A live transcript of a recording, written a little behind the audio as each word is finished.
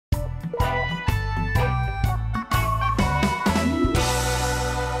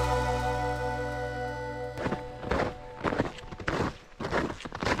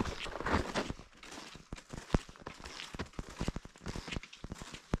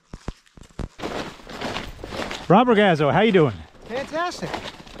Rob Ragazzo, how you doing? Fantastic.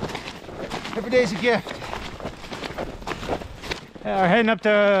 Every day's a gift. We're heading up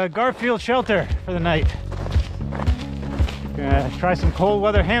to Garfield Shelter for the night. Gonna try some cold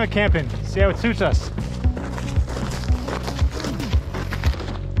weather hammock camping, see how it suits us.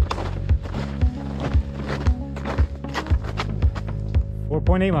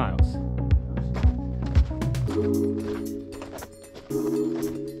 .8 miles.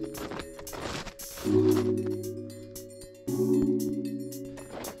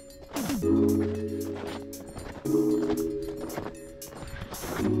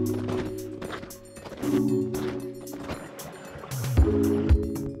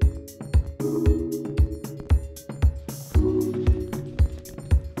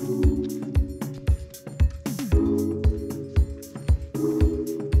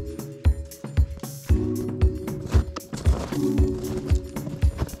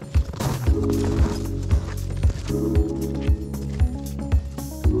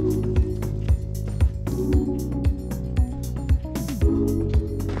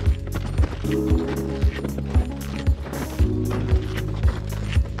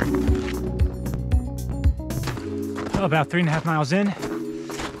 About 3.5 miles in.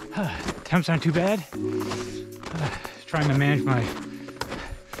 Temps aren't too bad. Trying to manage my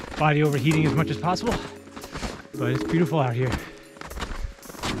body overheating as much as possible, but it's beautiful out here.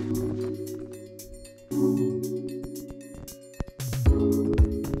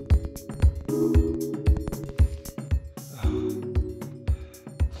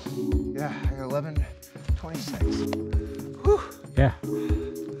 Yeah, I got 11:26. Whew. Yeah.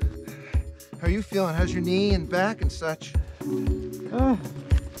 How are you feeling? How's your knee and back and such?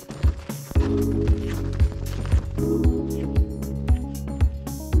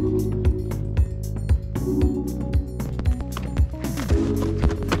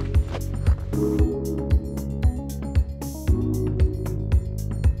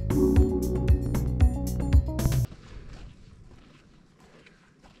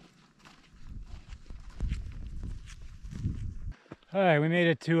 All right, we made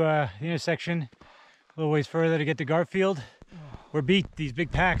it to the intersection. A little ways further to get to Garfield. We're beat. These big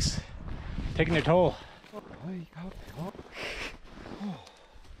packs taking their toll.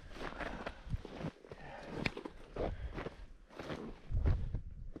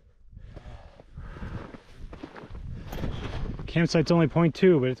 Campsite's only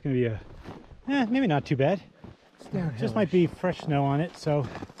 0.2, but it's going to be maybe not too bad. Just might be fresh snow on it, so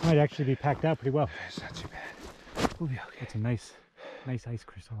it might actually be packed out pretty well. It's not too bad. We'll be okay. It's a nice ice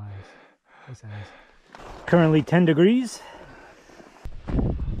crystallized. Nice ice. Currently 10 degrees.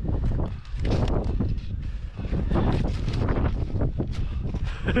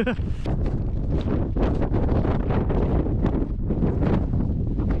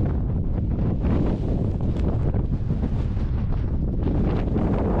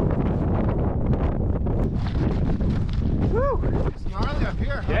 Woo! It's gnarly up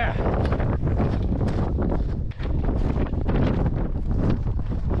here, huh? Yeah.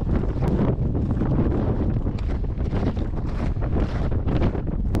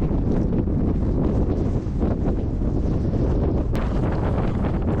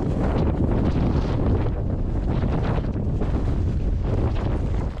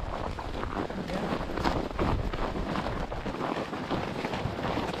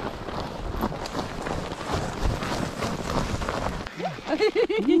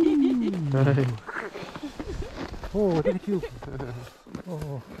 Oh, thank you.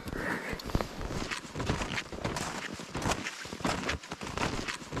 Oh.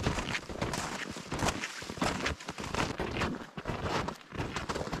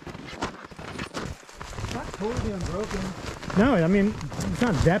 It's not totally unbroken. No, I mean, it's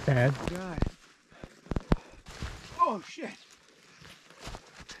not that bad. God. Oh, shit.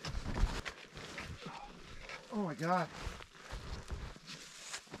 Oh, my God.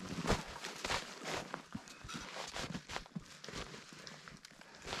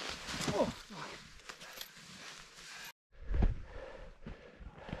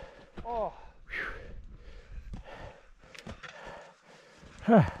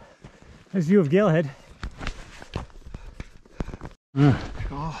 Nice view of Galehead.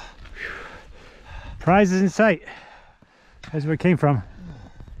 Oh. Prize is in sight. That's where it came from.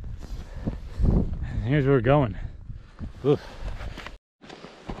 And here's where we're going. Oof.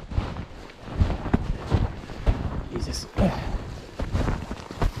 Jesus.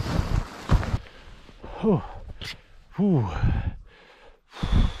 Oh. Ooh.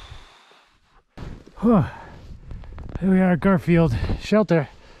 Oh. Here we are at Garfield Shelter.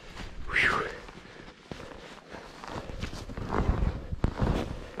 Whew.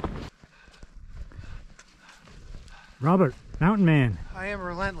 Robert, mountain man. I am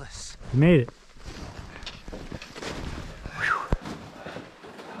relentless. You made it.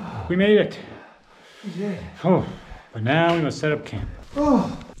 We made it. We did. Oh, but now we must set up camp.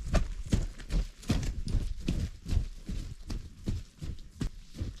 Oh.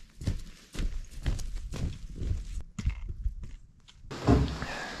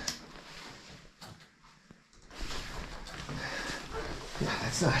 Yeah,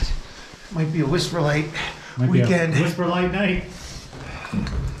 that's not. Might be a whisper light weekend. Whisper light night.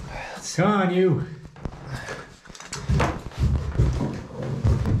 Come on, you.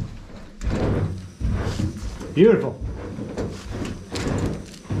 Beautiful.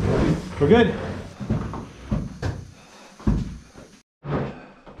 We're good.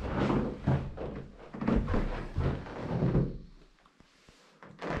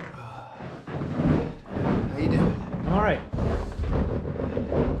 How you doing? All right.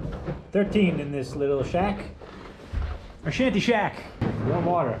 13 in this little shack. Our shanty shack. Warm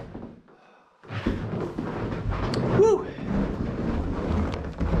water. Woo!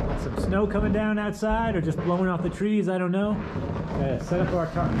 Some snow coming down outside or just blowing off the trees, I don't know. Gotta set up our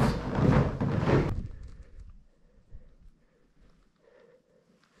tarps.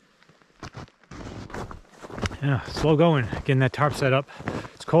 Yeah, slow going, getting that tarp set up.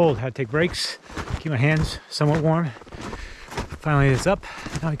 It's cold, had to take breaks, keep my hands somewhat warm. Finally it's up,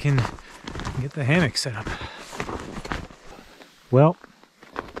 now I can get the hammock set up. Well,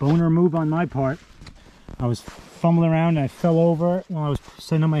 boner move on my part. I was fumbling around and I fell over while I was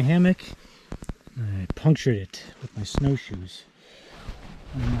setting up my hammock. I punctured it with my snowshoes.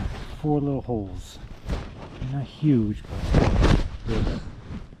 And 4 little holes. Not huge, but good.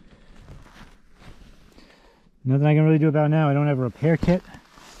 Nothing I can really do about it now. I don't have a repair kit.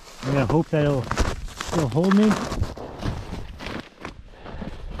 I'm gonna hope that it'll still hold me.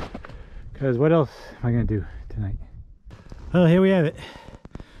 Because what else am I gonna do tonight? Well, here we have it.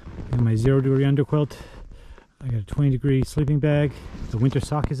 I got my 0-degree underquilt. I got a 20-degree sleeping bag. The winter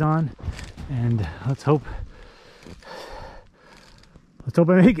sock is on, and let's hope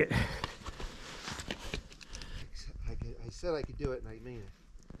I make it. I said I could do it, and I mean it.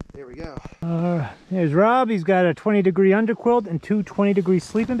 There we go. There's Rob. He's got a 20-degree underquilt and 2 20-degree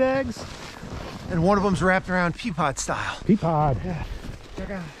sleeping bags. And one of them's wrapped around peapod style. Peapod. Yeah. Check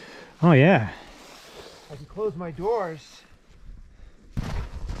out. Oh yeah. I can close my doors.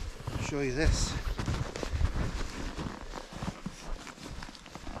 I'll show you this.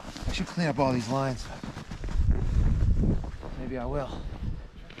 I should clean up all these lines. Maybe I will.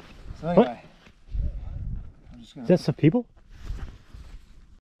 So anyway, I'm just gonna... Is that some people?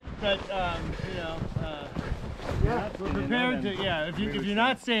 But you know, we're prepared to. Yeah, if you're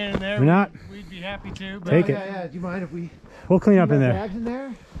not staying in there, We're not. We'd be happy to. But Take it. Yeah. Do you mind if we... We'll clean up in there. Bags in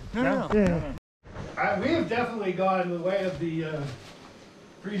there? no. Yeah. We have definitely gone in the way of the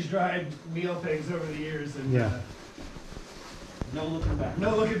freeze-dried meal things over the years, and Yeah. No looking back.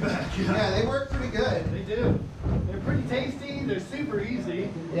 no looking back. Yeah, they work pretty good. They do. They're pretty tasty. They're super easy.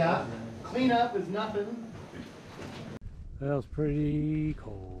 Yeah. Clean up is nothing. Well, it's pretty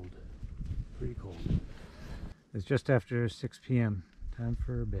cold. Pretty cold. It's just after 6 p.m. Time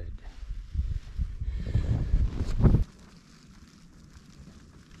for bed.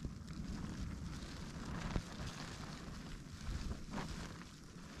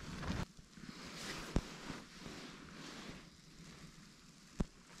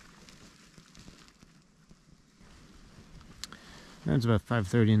 It's about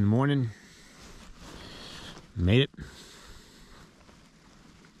 5:30 in the morning. Made it.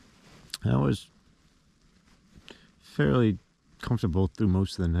 I was fairly comfortable through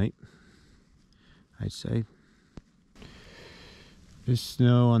most of the night, I'd say. There's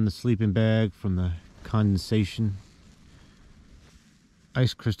snow on the sleeping bag from the condensation.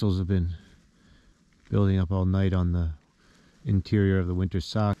 Ice crystals have been building up all night on the interior of the winter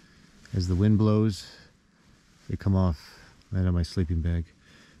sock. As the wind blows, they come off right on my sleeping bag.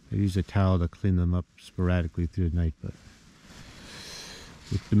 I use a towel to clean them up sporadically through the night, but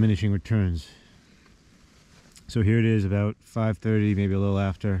with diminishing returns. So here it is, about 5:30, maybe a little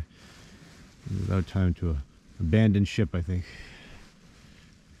after. It's about time to abandon ship, I think.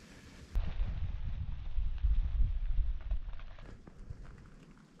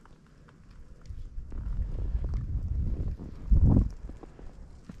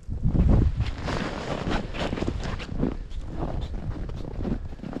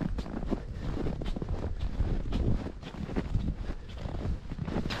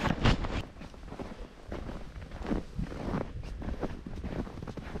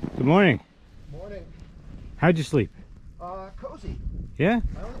 Good morning. Morning. How'd you sleep? Cozy. Yeah?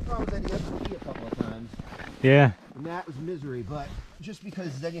 My only problem is that you have to pee a couple of times. Yeah. And that was misery, but just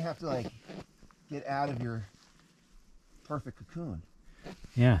because then you have to like get out of your perfect cocoon.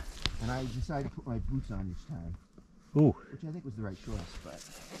 Yeah. And I decided to put my boots on each time. Ooh. Which I think was the right choice, but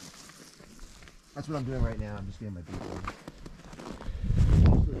that's what I'm doing right now. I'm just getting my boots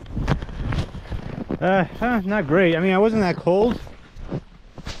on. Not great. I mean, I wasn't that cold,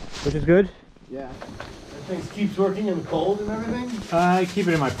 which is good. Yeah. That thing keeps working in the cold and everything? I keep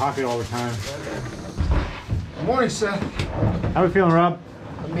it in my pocket all the time. Good morning, Seth. How are we feeling, Rob?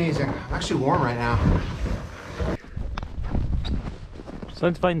 Amazing. I'm actually warm right now.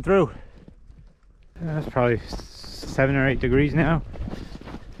 Sun's fighting through. It's probably 7 or 8 degrees now.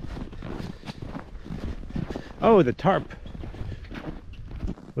 Oh, the tarp.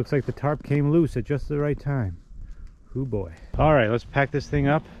 Looks like the tarp came loose at just the right time. Hoo boy. All right, let's pack this thing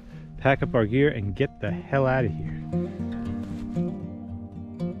up, pack up our gear, and get the hell out of here.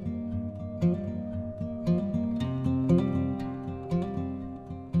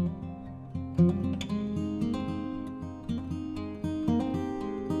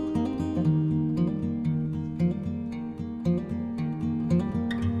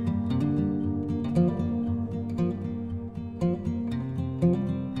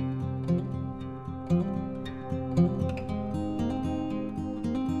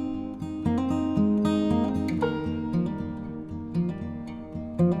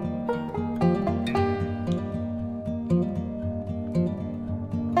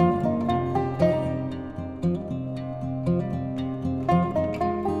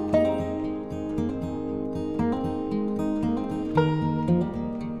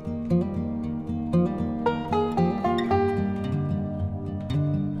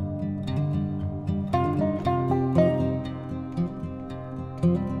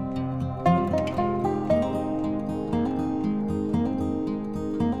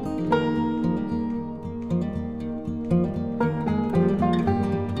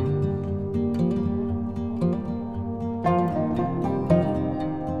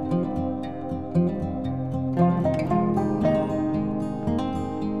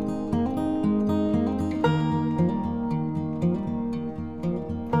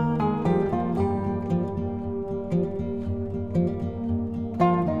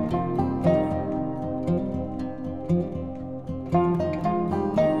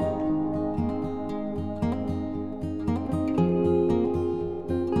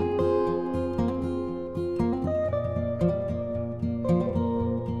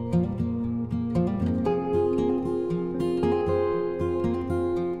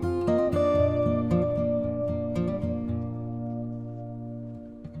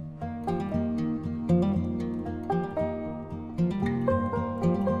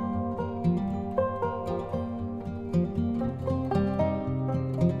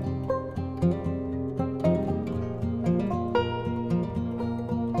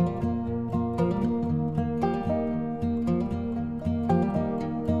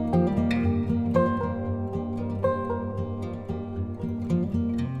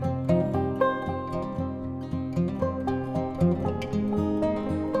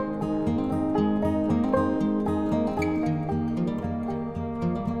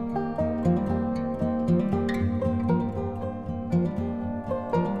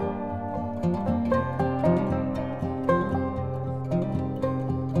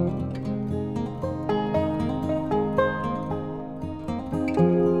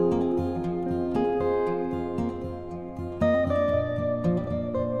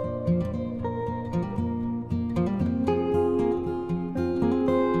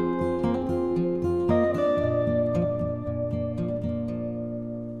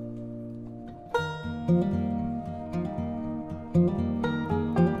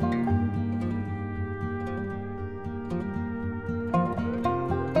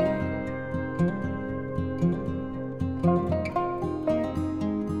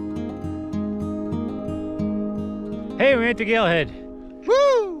 Hey, we went to Galehead.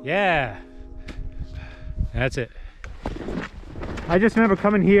 Woo! Yeah. That's it. I just remember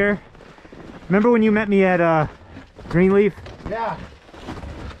coming here. Remember when you met me at Greenleaf? Yeah.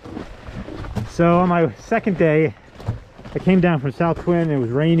 So on my second day, I came down from South Twin. It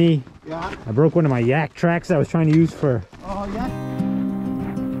was rainy. Yeah. I broke one of my yak tracks I was trying to use for Oh, yeah.